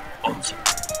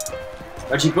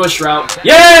 Reggie Bush route.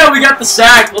 Yeah, we got the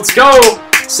sack. Let's go.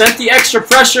 Sent the extra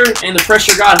pressure, and the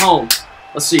pressure got home.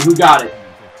 Let's see who got it.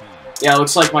 Yeah, it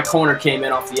looks like my corner came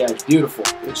in off the edge. Beautiful.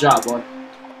 Good job, boy.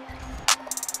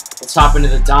 Let's hop into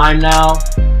the dime now.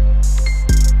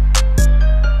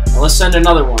 Now let's send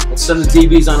another one. Let's send the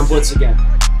DBs on a blitz again.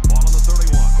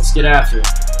 Let's get after it.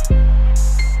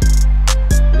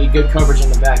 We need good coverage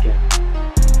on the back end.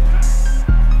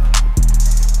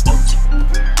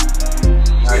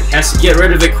 Alright, has to get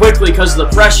rid of it quickly because of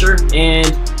the pressure, and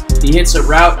he hits a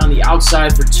route on the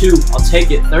outside for 2. I'll take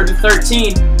it. 3rd and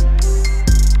 13.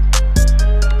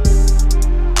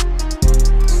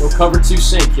 cover 2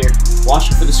 sink here.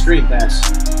 Watch it for the screen pass.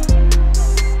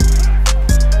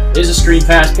 There's a screen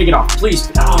pass. Pick it off, please.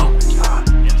 Oh my god.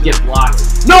 Get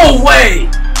blocked. No way!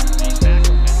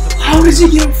 How does he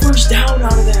get a first down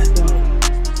out of that, though?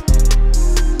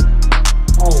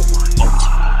 Oh my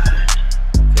god.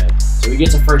 Okay, so he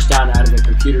gets a first down out of it.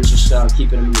 Computer's just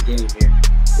keeping him in the game here.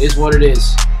 It is what it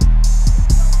is.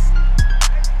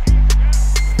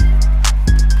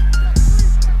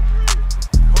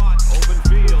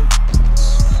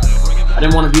 I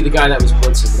didn't want to be the guy that was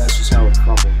blitzing, but that's just how it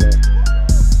crumbled there.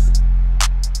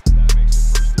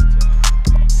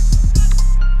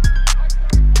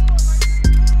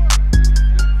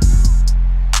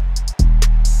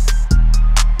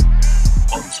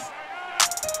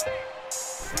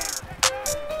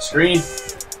 Screen.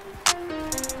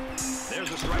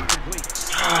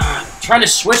 Trying to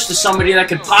switch to somebody that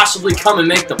could possibly come and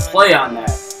make the play on that.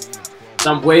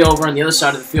 So I'm way over on the other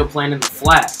side of the field playing in the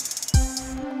flat.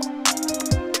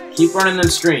 Keep running them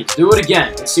screens. Do it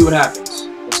again. Let's see what happens.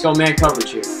 Let's go man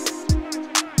coverage here.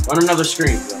 Run another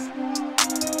screen, bro.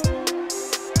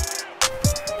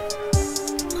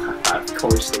 Of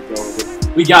course they go with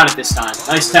it. We got it this time.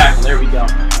 Nice tackle. There we go.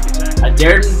 I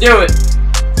dared them to do it.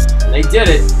 And they did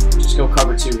it. Just go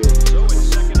cover 2 here.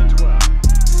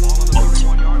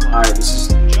 Alright, this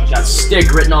is got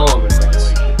stick written all over it,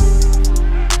 guys.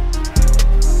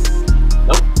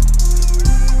 Nope.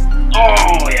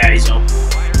 Oh, yeah, he's open.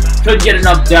 Couldn't get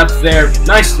enough depth there.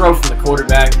 Nice throw from the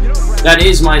quarterback. That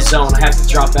is my zone. I have to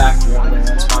drop back more there.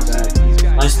 That's my bad.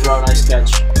 Nice throw, nice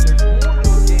catch.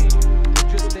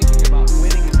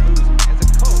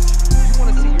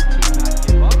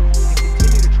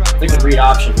 They can read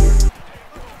option here.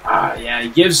 Yeah, he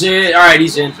gives it. All right,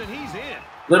 he's in.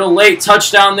 Little late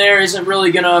touchdown there isn't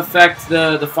really going to affect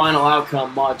the final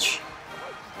outcome much.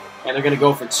 And they're going to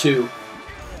go for 2.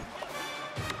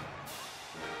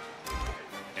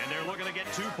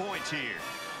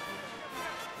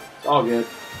 It's all good.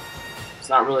 It's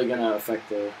not really going to affect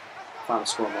the final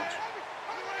score much.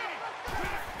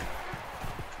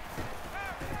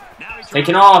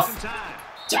 Taking off.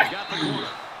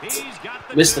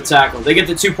 Missed the tackle. They get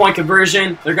the 2-point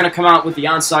conversion. They're going to come out with the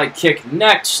onside kick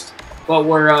next. But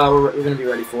we're going to be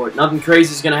ready for it. Nothing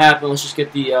crazy is going to happen. Let's just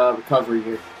get the recovery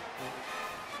here.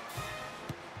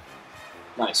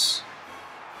 Nice.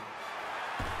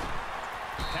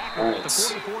 Alright.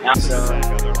 Now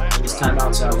these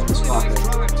timeouts out on this clock.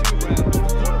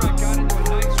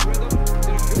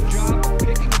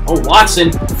 Oh,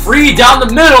 Watson. Free down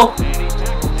the middle.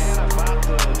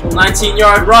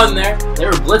 19-yard run there. They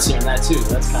were blitzing on that too.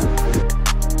 That's kind of cool.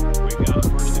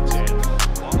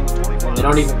 And they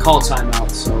don't even call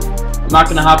timeout, so I'm not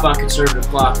going to hop on conservative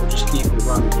clock. We'll just keep it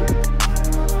running here.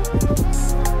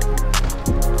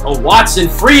 Oh, Watson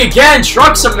free again.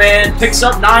 Trucks him, man. Picks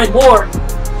up 9 more.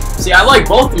 See, I like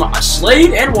both of them.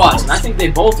 Slade and Watson. I think they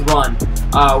both run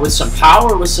with some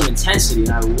power, with some intensity,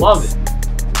 and I love it.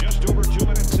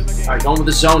 All right, going with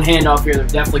the zone handoff here. They're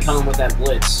definitely coming with that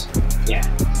blitz. Yeah.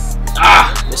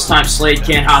 This time Slade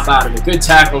can't hop out of it. Good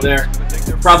tackle there.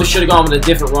 Probably should have gone with a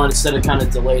different run instead of kind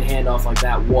of delayed handoff like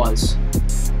that was.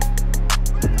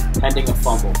 Pending a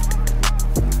fumble.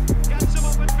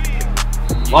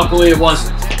 Luckily it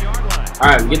wasn't.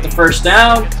 Alright, we get the first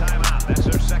down.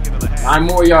 9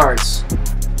 more yards.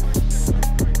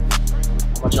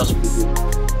 How much else we can do?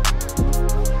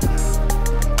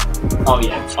 Oh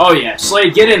yeah. Oh yeah.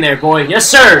 Slade, get in there, boy. Yes,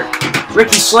 sir.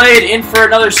 Ricky Slade in for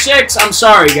another 6. I'm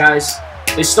sorry, guys.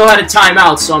 They still had a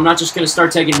timeout, so I'm not just going to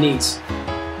start taking knees.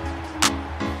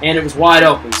 And it was wide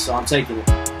open, so I'm taking it.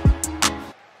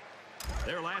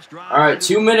 Alright,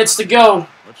 2 minutes to go.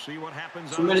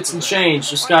 2 minutes and change.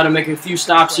 Just got to make a few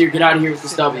stops here, get out of here with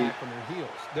this W.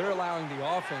 They're allowing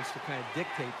the offense to kind of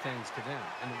dictate things to them.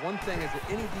 And the one thing is that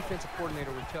any defensive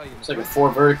coordinator would tell you... It's like a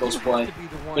 4 verticals play.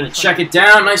 Going to check it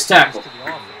down. Nice tackle.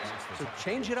 So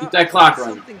change it up. Keep that clock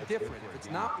running. Something different. If it's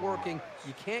not working,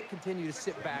 you can't continue to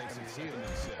sit back on your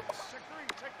heels.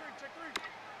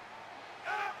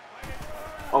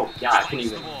 Oh, yeah, I couldn't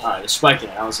even... Alright, they're spiking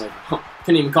it. I was like,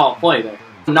 couldn't even call a play there.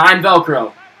 9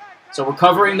 Velcro. So we're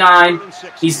covering 9.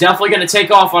 He's definitely going to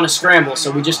take off on a scramble,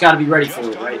 so we just got to be ready for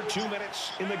it, right? 2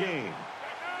 minutes in the game.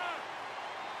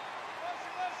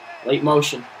 Late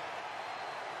motion.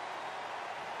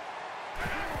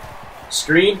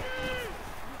 Screen.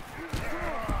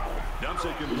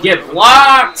 You get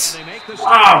blocked. Oh,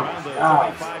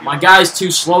 God. My guy's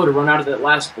too slow to run out of that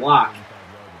last block.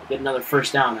 Get another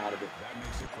first down out of it.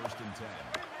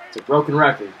 It's a broken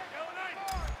record.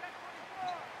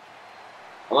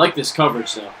 I like this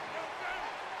coverage, though.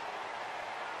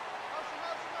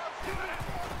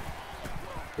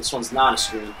 This one's not a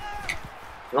screen.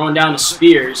 Throwing down to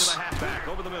Spears.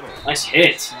 Nice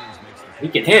hit. He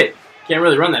can hit. Can't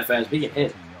really run that fast, but he can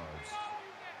hit.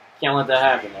 Can't let that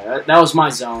happen there. That was my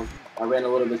zone. I ran a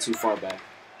little bit too far back.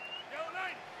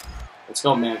 Let's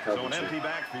go man coverage. So an empty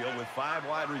backfield with 5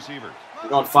 wide receivers. We're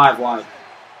going 5 wide.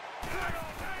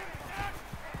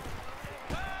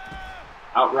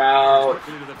 Out route.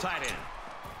 To the tight end.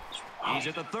 He's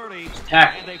at the 30.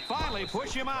 Tackle. And they finally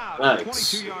push him out. Nice.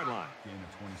 22-yard line.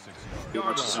 Too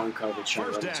much zone coverage trying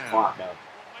to run this clock out,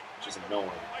 which is annoying.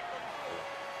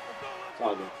 It's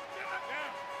all good.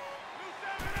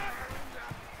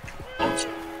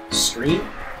 Screen?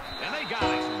 And they got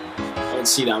it. I didn't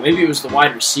see that. Maybe it was the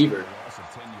wide receiver.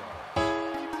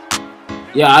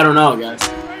 Yeah, I don't know, guys. I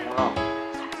don't know.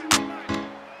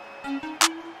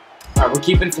 Alright, we're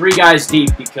keeping 3 guys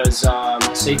deep because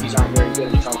my safeties aren't very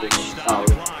good in coverage. Oh,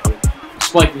 we're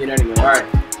spiking it anyway. Alright,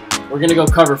 we're going to go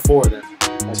cover 4 then.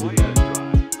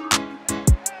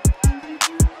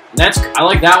 And I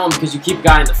like that one because you keep a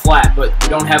guy in the flat, but we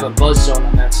don't have a buzz zone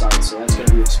on that side, so that's going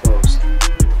to be exposed.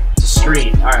 It's a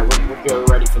screen. Alright, we're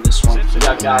ready for this one. We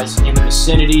got guys in the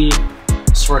vicinity.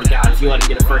 I swear to God, if you let him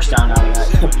get a first down out of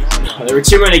that. There were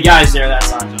too many guys there that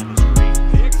time.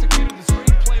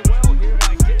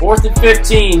 4th and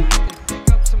 15.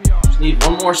 Just need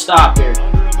one more stop here.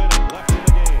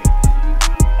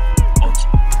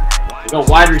 We go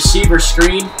wide receiver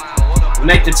screen. We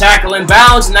make the tackle in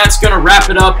bounds, and that's going to wrap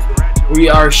it up. We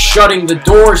are shutting the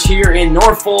doors here in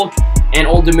Norfolk, and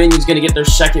Old Dominion's going to get their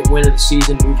 2nd win of the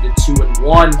season, moved to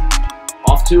 2-1.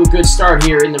 Off to a good start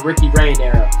here in the Ricky Rain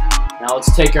era. Now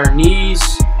let's take our knees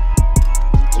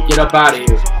and get up out of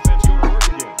here.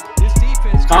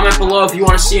 Comment below if you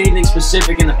want to see anything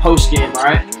specific in the post game,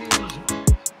 alright?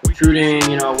 Recruiting,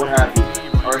 you know, what have you.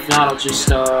 Or if not, I'll just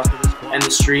end the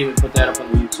stream and put that up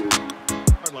on the YouTube.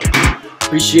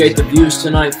 Appreciate the views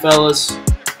tonight, fellas.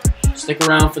 Stick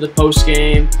around for the post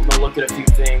game. I'm going to look at a few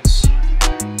things.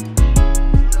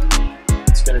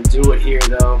 It's going to do it here,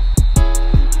 though.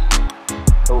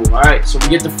 Oh, alright, so we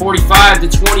get the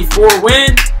 45-24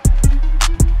 win.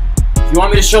 If you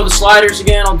want me to show the sliders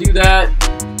again, I'll do that.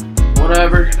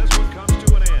 Whatever.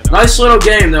 Nice little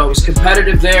game, though. It was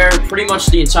competitive there pretty much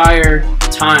the entire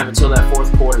time until that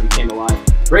 4th quarter became alive.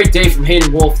 Great day from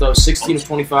Hayden Wolf, though.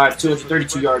 16-25,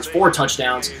 232 yards, 4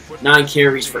 touchdowns, 9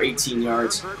 carries for 18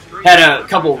 yards. Had a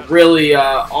couple really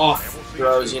off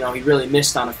throws. You know, he really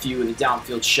missed on a few of the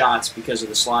downfield shots because of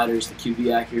the sliders, the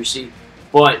QB accuracy.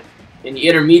 But in the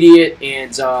intermediate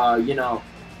and,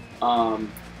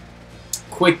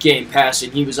 quick game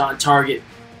passing, he was on target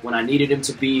when I needed him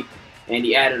to be, and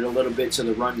he added a little bit to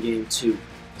the run game, too.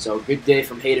 So, good day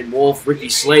from Hayden Wolf. Ricky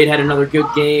Slade had another good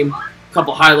game. A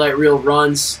couple highlight reel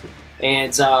runs.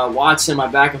 And Watson, my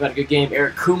backup, had a good game.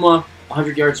 Eric Kuma,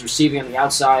 100 yards receiving on the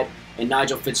outside. And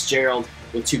Nigel Fitzgerald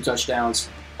with 2 touchdowns.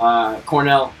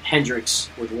 Cornell Hendricks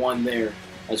with 1 there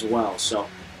as well. So,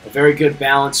 a very good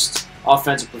balanced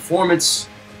offensive performance.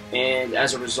 And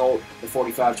as a result, the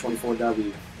 45-24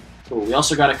 W. Cool. We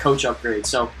also got a coach upgrade.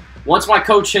 So, once my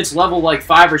coach hits level like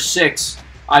 5 or 6,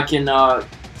 I can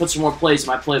put some more plays in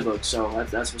my playbook. So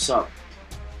that's what's up.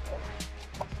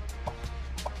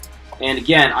 And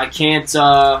again, I can't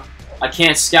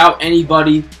scout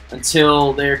anybody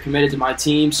until they're committed to my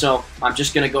team. So I'm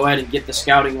just gonna go ahead and get the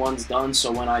scouting ones done.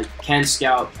 So when I can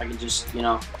scout, I can just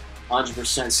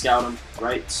 100% scout them,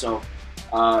 right? So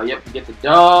yep, we get the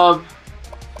dub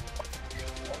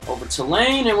over to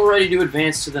Lane, and we're ready to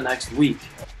advance to the next week.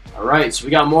 Alright, so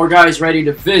we got more guys ready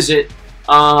to visit.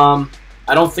 I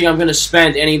don't think I'm going to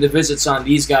spend any of the visits on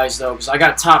these guys, though, because I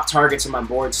got top targets on my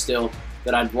board still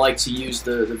that I'd like to use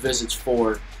the visits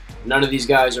for. None of these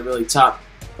guys are really top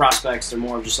prospects. They're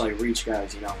more of just like reach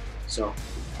guys, you know. So,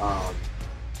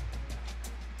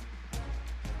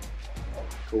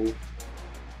 cool.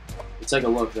 Let's take a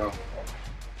look, though.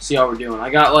 See how we're doing. I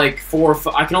got like 4 or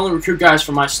 5. I can only recruit guys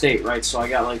from my state, right? So I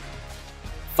got like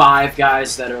 5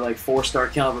 guys that are like 4-star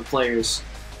caliber players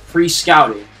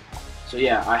pre-scouting. So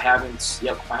yeah, I haven't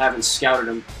scouted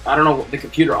them. I don't know, the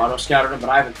computer auto-scouted them, but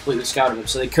I haven't completely scouted them.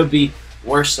 So they could be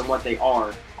worse than what they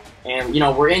are. And,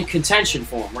 we're in contention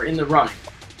for them. We're in the running.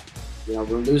 We're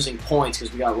losing points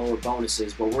because we got lower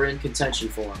bonuses, but we're in contention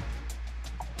for them.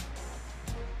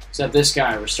 Except this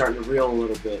guy, we're starting to reel a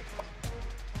little bit.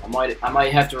 I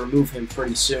might have to remove him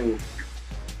pretty soon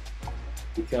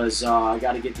because I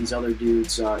got to get these other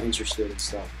dudes interested and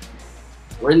stuff.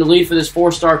 We're in the lead for this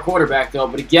 4-star quarterback, though,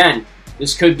 but again,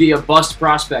 this could be a bust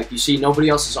prospect. You see, nobody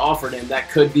else has offered him. That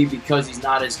could be because he's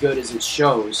not as good as it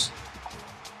shows.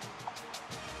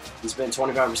 He's been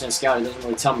 25% scouted. It doesn't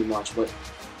really tell me much, but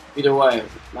Either way,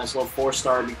 nice little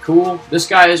 4-star would be cool. This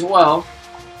guy as well.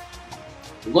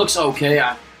 Looks okay.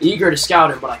 I'm eager to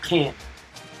scout him, but I can't.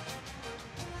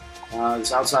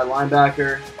 This outside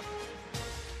linebacker.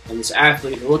 And this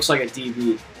athlete who looks like a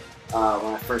DB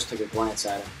when I first took a glance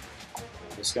at him.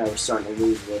 This guy was starting to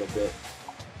lose a little bit.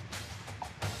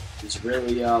 He's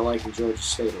really liking Georgia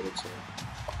State, it looks like.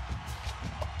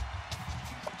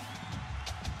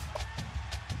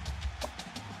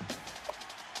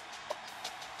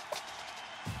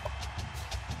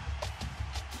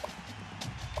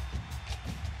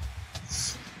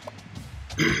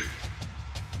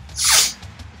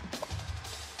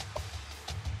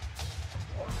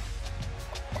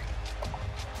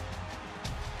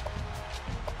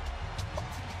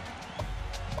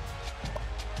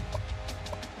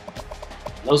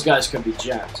 Those guys could be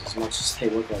gems as much as they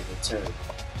look like they're terrible.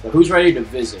 But who's ready to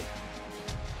visit?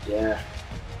 Yeah.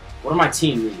 What are my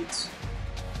team needs?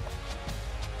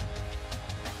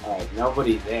 Alright,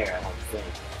 nobody there, I don't think.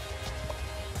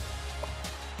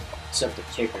 Except the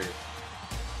kicker.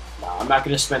 No, I'm not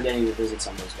going to spend any of the visits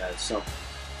on those guys. So,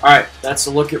 alright, that's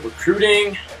a look at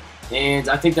recruiting. And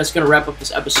I think that's going to wrap up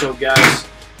this episode, guys.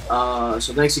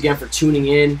 So thanks again for tuning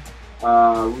in.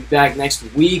 We'll be back next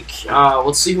week.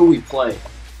 Let's see who we play.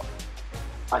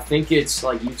 I think it's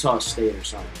like Utah State or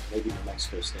something. Maybe New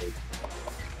Mexico State.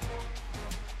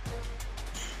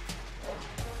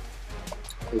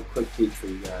 A quick peek for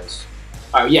you guys.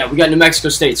 Alright, yeah, we got New Mexico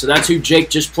State. So that's who Jake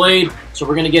just played. So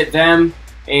we're going to get them.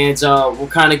 And we'll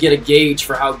kind of get a gauge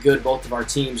for how good both of our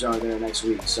teams are there next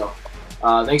week. So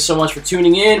thanks so much for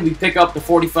tuning in. We pick up the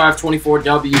 45-24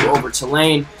 W over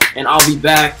Tulane. And I'll be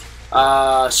back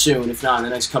soon, if not in the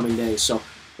next coming days. So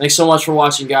thanks so much for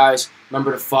watching, guys.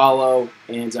 Remember to follow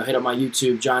and hit up my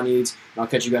YouTube, John Eads. And I'll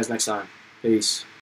catch you guys next time. Peace.